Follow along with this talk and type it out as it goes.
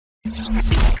Paid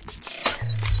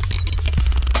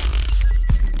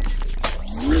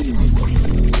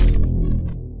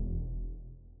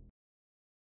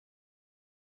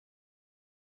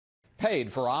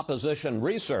for opposition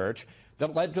research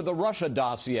that led to the Russia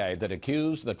dossier that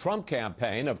accused the Trump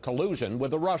campaign of collusion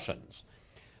with the Russians.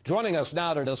 Joining us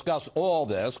now to discuss all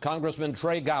this, Congressman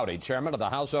Trey Gowdy, chairman of the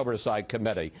House Oversight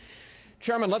Committee.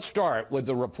 Chairman, let's start with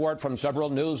the report from several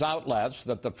news outlets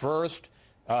that the first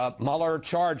Mueller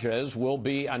charges will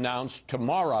be announced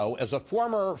tomorrow. As a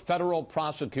former federal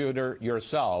prosecutor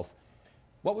yourself,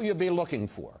 what will you be looking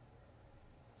for?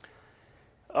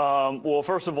 Well,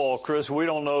 first of all, Chris, we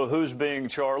don't know who's being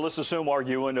charged. Let's assume,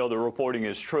 arguendo, the reporting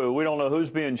is true. We don't know who's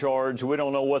being charged. We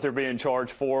don't know what they're being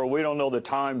charged for. We don't know the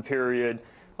time period.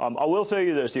 I will tell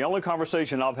you this. The only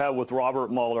conversation I've had with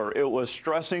Robert Mueller, it was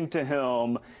stressing to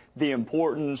him the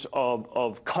importance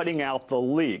of cutting out the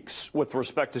leaks with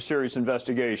respect to serious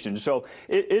investigations. So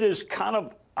it is kind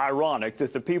of ironic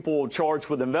that the people charged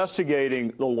with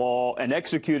investigating the law and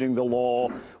executing the law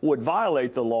would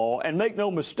violate the law. And make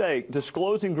no mistake,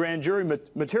 disclosing grand jury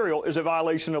material is a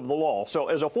violation of the law. So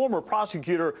as a former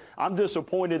prosecutor, I'm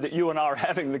disappointed that you and I are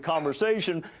having the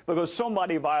conversation because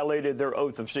somebody violated their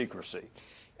oath of secrecy.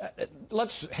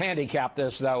 Let's handicap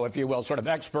this, though, if you will, sort of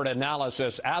expert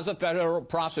analysis. As a federal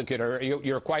prosecutor,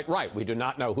 you're quite right. We do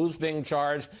not know who's being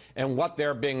charged and what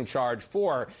they're being charged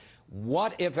for.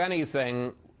 What, if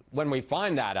anything, when we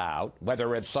find that out,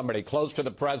 whether it's somebody close to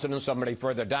the president, somebody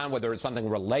further down, whether it's something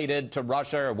related to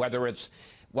Russia, or whether it's,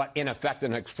 what, in effect,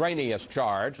 an extraneous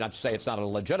charge, not to say it's not a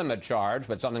legitimate charge,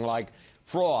 but something like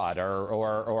fraud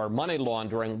or money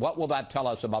laundering, what will that tell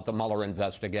us about the Mueller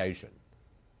investigation?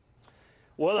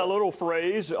 Well, that little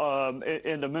phrase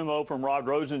in the memo from Rod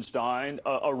Rosenstein,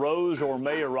 arose or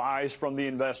may arise from the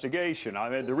investigation. I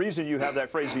mean, the reason you have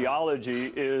that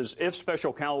phraseology is if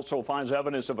special counsel finds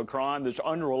evidence of a crime that's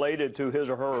unrelated to his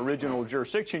or her original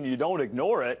jurisdiction, you don't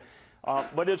ignore it.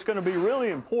 But it's going to be really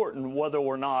important whether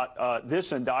or not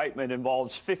this indictment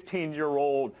involves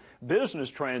 15-year-old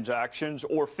business transactions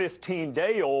or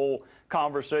 15-day-old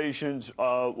conversations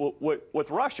with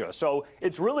Russia. So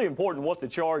it's really important what the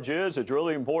charge is. It's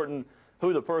really important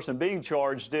who the person being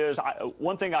charged is.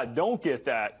 One thing I don't get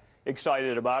that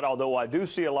excited about, although I do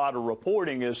see a lot of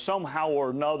reporting, is somehow or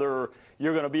another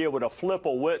you're going to be able to flip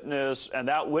a witness, and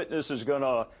that witness is going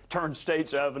to turn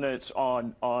state's evidence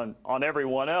on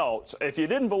everyone else. If you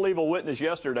didn't believe a witness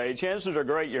yesterday, chances are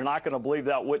great you're not going to believe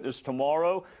that witness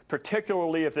tomorrow,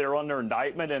 particularly if they're under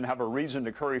indictment and have a reason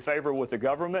to curry favor with the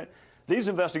government. These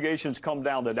investigations come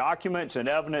down to documents and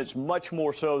evidence much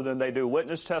more so than they do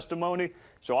witness testimony.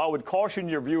 So I would caution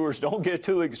your viewers, don't get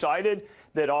too excited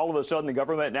that all of a sudden the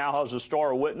government now has a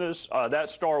star witness. That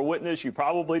star witness you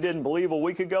probably didn't believe a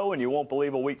week ago, and you won't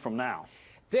believe a week from now.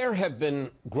 There have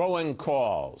been growing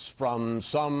calls from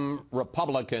some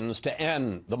Republicans to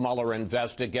end the Mueller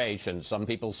investigation. Some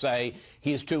people say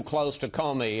he's too close to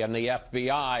Comey and the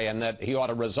FBI and that he ought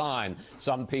to resign.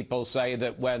 Some people say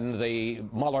that when the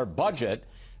Mueller budget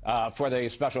for the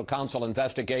special counsel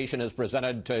investigation is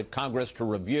presented to Congress to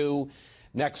review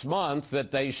next month,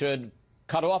 that they should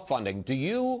cut off funding. Do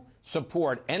you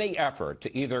support any effort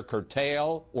to either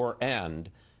curtail or end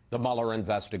the Mueller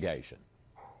investigation?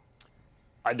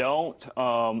 I don't,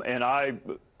 and I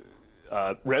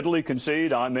readily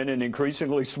concede I'm in an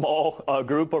increasingly small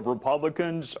group of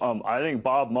Republicans. I think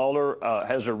Bob Mueller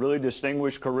has a really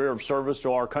distinguished career of service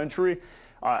to our country.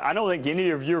 I don't think any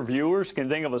of your viewers can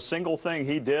think of a single thing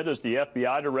he did as the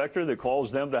FBI director that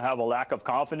caused them to have a lack of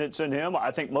confidence in him. I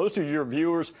think most of your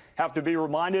viewers have to be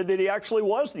reminded that he actually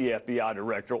was the FBI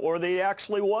director or that he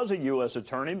actually was a U.S.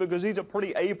 attorney, because he's a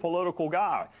pretty apolitical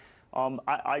guy.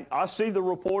 I see the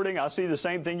reporting. I see the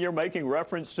same thing you're making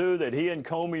reference to, that he and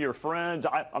Comey are friends.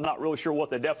 I'm not really sure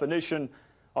what the definition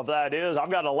of that is.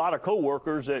 I've got a lot of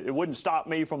coworkers that it wouldn't stop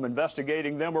me from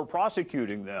investigating them or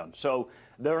prosecuting them. So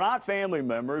they're not family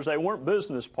members. They weren't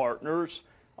business partners.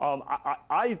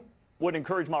 I would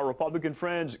encourage my Republican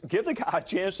friends, give the guy a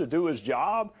chance to do his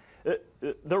job.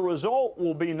 The result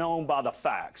will be known by the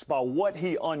facts, by what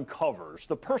he uncovers.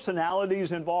 The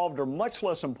personalities involved are much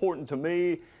less important to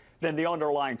me than the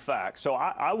underlying facts. So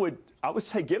I would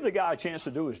say give the guy a chance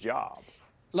to do his job.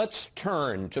 Let's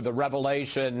turn to the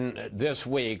revelation this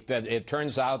week that it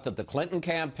turns out that the Clinton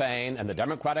campaign and the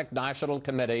Democratic National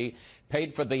Committee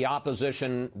paid for the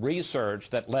opposition research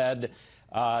that led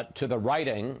to the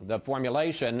writing, the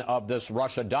formulation of this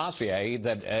Russia dossier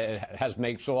that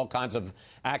makes all kinds of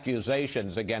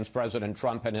accusations against President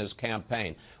Trump and his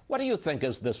campaign. What do you think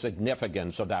is the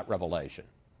significance of that revelation?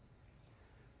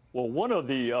 Well, one of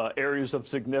the areas of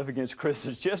significance, Chris,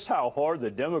 is just how hard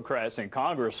the Democrats in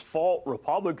Congress fought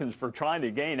Republicans for trying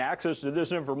to gain access to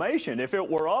this information. If it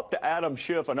were up to Adam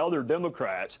Schiff and other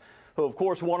Democrats, who of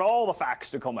course want all the facts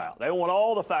to come out, they want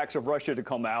all the facts of Russia to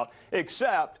come out,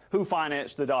 except who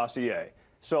financed the dossier.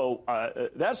 So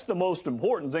that's the most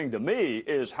important thing to me,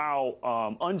 is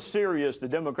how unserious the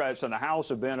Democrats in the House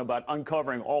have been about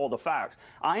uncovering all the facts.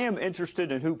 I am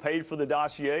interested in who paid for the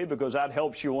dossier, because that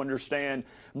helps you understand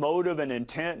motive and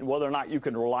intent and whether or not you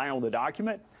can rely on the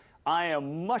document. I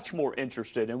am much more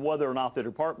interested in whether or not the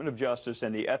Department of Justice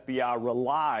and the FBI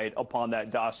relied upon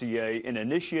that dossier in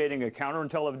initiating a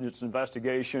counterintelligence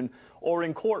investigation or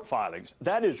in court filings.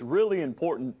 That is really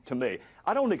important to me.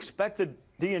 I don't expect the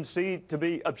DNC to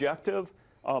be objective.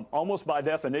 Almost by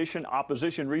definition,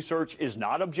 opposition research is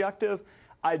not objective.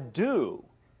 I do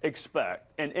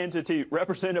expect an entity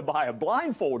represented by a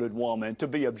blindfolded woman to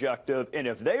be objective, and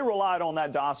if they relied on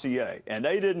that dossier and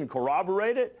they didn't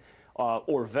corroborate it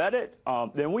or vet it,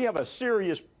 then we have a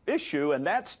serious issue, and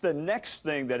that's the next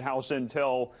thing that House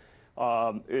Intel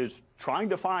is trying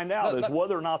to find out, is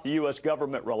whether or not the U.S.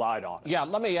 government relied on it. Yeah,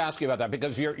 let me ask you about that,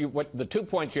 because what the 2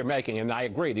 points you're making, and I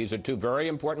agree, these are two very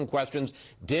important questions.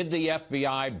 Did the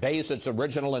FBI base its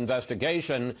original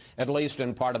investigation, at least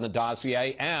in part, on the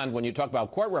dossier? And when you talk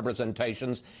about court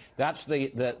representations, that's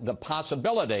the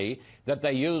possibility that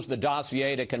they used the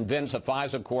dossier to convince a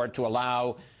FISA court to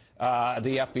allow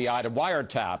the FBI to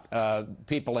wiretap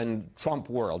people in Trump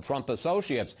world, Trump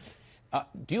associates.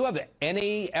 Do you have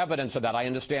any evidence of that? I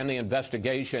understand the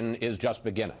investigation is just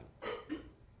beginning.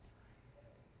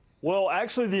 Well,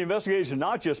 actually, the investigation is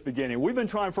not just beginning. We've been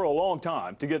trying for a long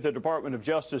time to get the Department of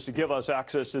Justice to give us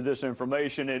access to this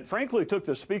information. It frankly took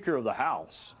the Speaker of the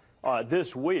House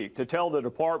this week to tell the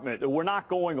department that we're not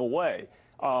going away.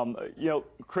 You know,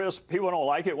 Chris, people don't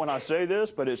like it when I say this,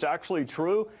 but it's actually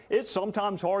true. It's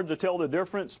sometimes hard to tell the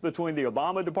difference between the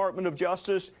Obama Department of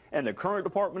Justice and the current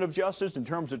Department of Justice in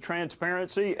terms of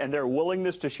transparency and their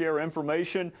willingness to share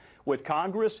information with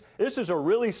Congress. This is a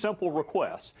really simple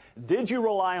request. Did you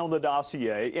rely on the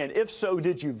dossier? And if so,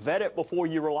 did you vet it before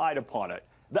you relied upon it?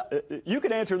 You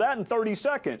can answer that in 30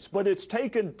 seconds, but it's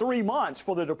taken 3 months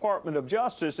for the Department of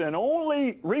Justice, and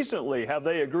only recently have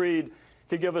they agreed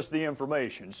to give us the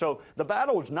information. So the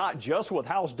battle is not just with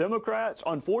House Democrats.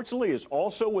 Unfortunately, it's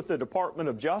also with the Department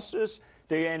of Justice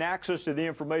to gain access to the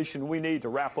information we need to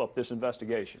wrap up this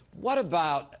investigation. What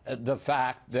about the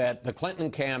fact that the Clinton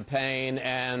campaign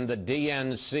and the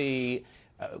DNC,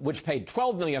 which paid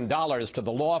 $12 million to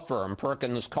the law firm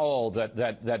Perkins Cole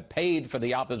that paid for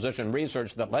the opposition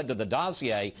research that led to the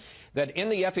dossier, that in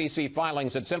the FEC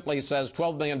filings it simply says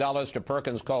 $12 million to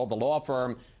Perkins Cole, the law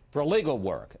firm, for legal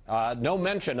work. No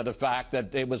mention of the fact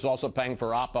that it was also paying for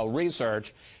Oppo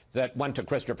research that went to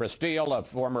Christopher Steele, a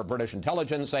former British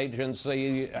intelligence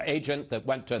agency agent that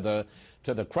went to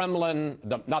the Kremlin,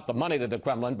 not the money to the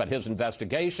Kremlin, but his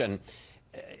investigation.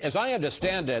 As I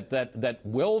understand it, that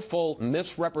willful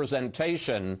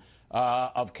misrepresentation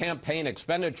of campaign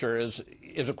expenditures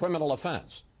is a criminal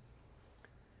offense.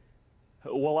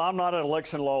 Well, I'm not an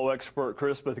election law expert,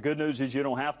 Chris, but the good news is you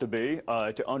don't have to be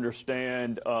to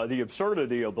understand the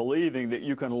absurdity of believing that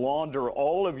you can launder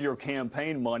all of your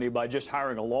campaign money by just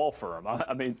hiring a law firm.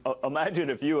 I mean, imagine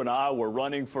if you and I were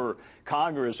running for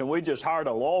Congress and we just hired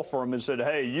a law firm and said,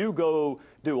 hey, you go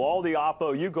do all the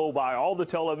Oppo, you go buy all the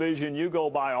television, you go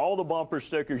buy all the bumper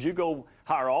stickers, you go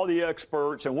hire all the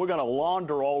experts, and we're going to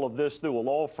launder all of this through a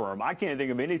law firm. I can't think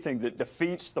of anything that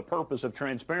defeats the purpose of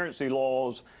transparency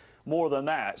laws more than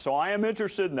that. So I am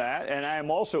interested in that, and I am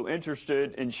also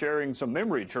interested in sharing some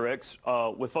memory tricks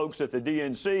with folks at the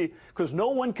DNC, because no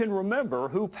one can remember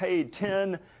who paid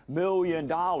 $10 million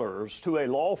to a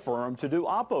law firm to do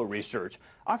Oppo research.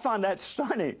 I find that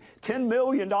stunning. $10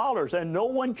 million, and no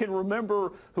one can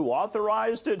remember who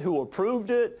authorized it, who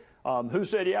approved it, who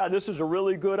said, yeah, this is a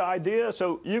really good idea.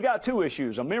 So you got two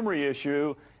issues, a memory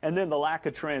issue and then the lack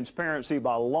of transparency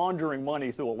by laundering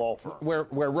money through a law firm.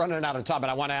 We're running out of time, but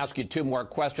I want to ask you two more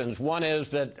questions. One is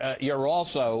that you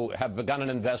also have begun an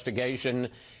investigation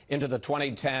into the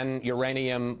 2010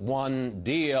 Uranium One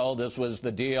deal. This was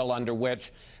the deal under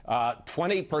which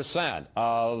 20%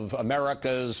 of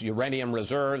America's uranium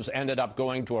reserves ended up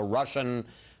going to a Russian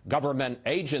government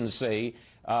agency.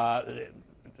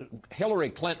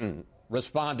 Hillary Clinton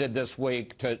responded this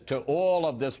week to all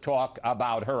of this talk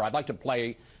about her. I'd like to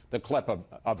play the clip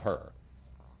of her.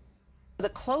 The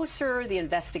closer the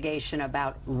investigation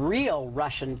about real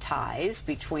Russian ties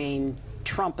between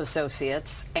Trump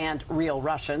associates and real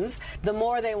Russians, the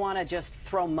more they want to just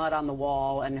throw mud on the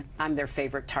wall, and I'm their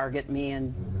favorite target, me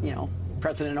and, you know,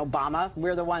 President Obama.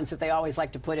 We're the ones that they always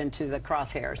like to put into the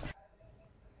crosshairs.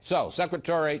 So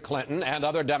Secretary Clinton and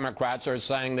other Democrats are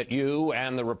saying that you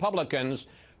and the Republicans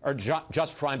are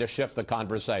just trying to shift the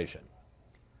conversation.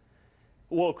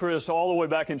 Well, Chris, all the way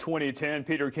back in 2010,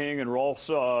 Peter King and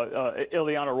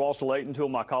Ileana Ross-Layton, two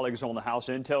of my colleagues on the House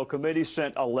Intel Committee,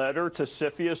 sent a letter to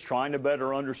CFIUS trying to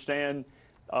better understand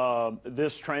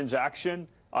this transaction.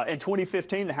 In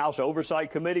 2015, the House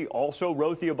Oversight Committee also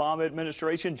wrote the Obama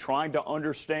administration trying to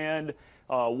understand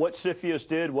what CFIUS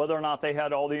did, whether or not they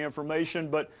had all the information.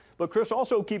 But Chris,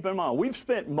 also keep in mind, we've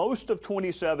spent most of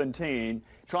 2017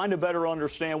 trying to better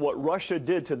understand what Russia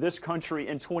did to this country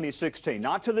in 2016,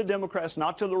 not to the Democrats,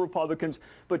 not to the Republicans,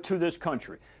 but to this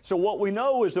country. So what we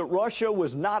know is that Russia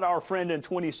was not our friend in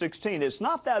 2016. It's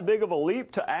not that big of a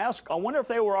leap to ask, I wonder if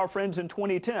they were our friends in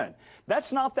 2010.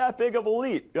 That's not that big of a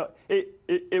leap.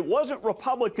 It wasn't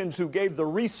Republicans who gave the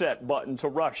reset button to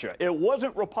Russia. It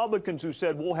wasn't Republicans who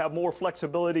said we'll have more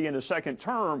flexibility in the second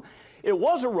term. It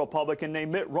was a Republican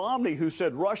named Mitt Romney who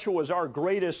said Russia was our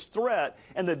greatest threat,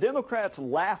 and the Democrats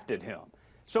laughed at him.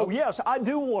 So, yes, I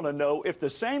do want to know if the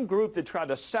same group that tried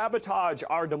to sabotage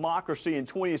our democracy in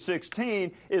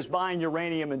 2016 is buying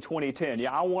uranium in 2010.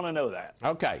 Yeah, I want to know that.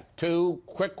 Okay, two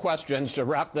quick questions to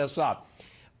wrap this up.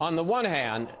 On the one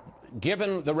hand,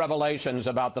 given the revelations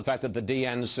about the fact that the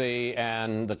DNC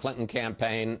and the Clinton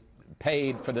campaign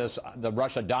paid for this, the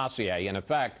Russia dossier, in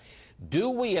effect,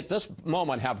 do we at this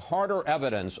moment have harder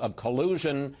evidence of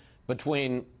collusion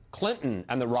between Clinton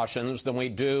and the Russians than we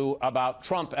do about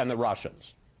Trump and the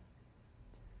Russians?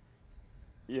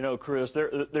 You know, Chris,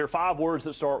 there are 5 words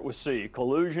that start with C: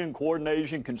 collusion,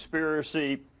 coordination,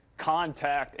 conspiracy,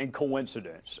 contact, and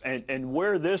coincidence. And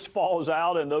where this falls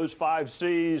out in those 5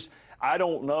 C's, I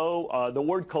don't know. The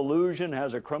word collusion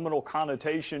has a criminal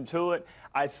connotation to it.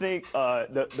 I think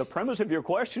the premise of your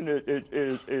question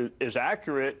is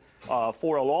accurate.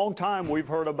 For a long time, we've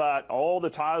heard about all the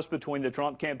ties between the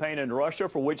Trump campaign and Russia,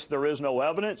 for which there is no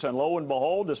evidence. And lo and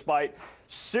behold, despite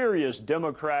serious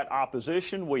Democrat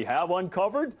opposition, we have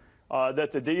uncovered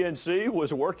that the DNC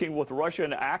was working with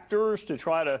Russian actors to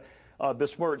try to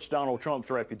besmirch Donald Trump's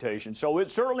reputation. So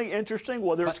it's certainly interesting.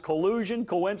 Whether it's collusion,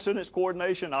 coincidence,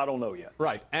 coordination, I don't know yet.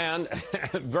 Right. And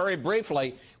very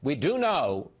briefly, we do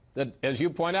know that, as you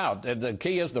point out, the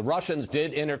key is the Russians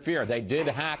did interfere. They did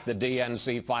hack the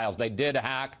DNC files. They did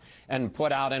hack and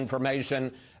put out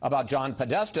information about John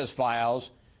Podesta's files.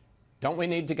 Don't we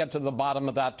need to get to the bottom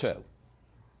of that, too?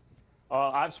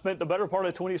 I've spent the better part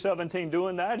of 2017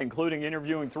 doing that, including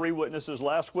interviewing 3 witnesses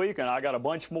last week, and I got a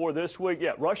bunch more this week.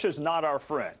 Yeah, Russia's not our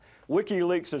friend.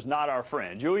 WikiLeaks is not our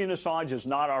friend. Julian Assange is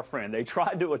not our friend. They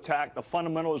tried to attack the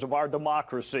fundamentals of our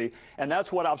democracy, and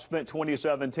that's what I've spent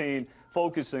 2017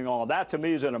 focusing on. That, to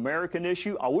me, is an American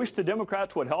issue. I wish the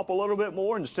Democrats would help a little bit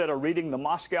more instead of reading the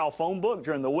Moscow phone book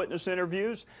during the witness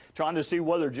interviews, trying to see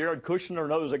whether Jared Kushner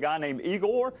knows a guy named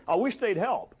Igor. I wish they'd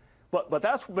help. But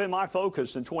that's been my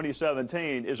focus in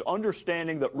 2017, is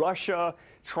understanding that Russia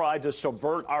tried to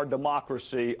subvert our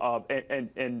democracy,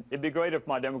 and it'd be great if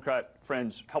my Democrat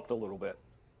friends helped a little bit.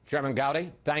 Chairman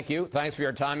Gowdy, thank you. Thanks for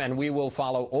your time, and we will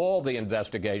follow all the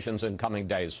investigations in coming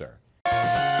days, sir.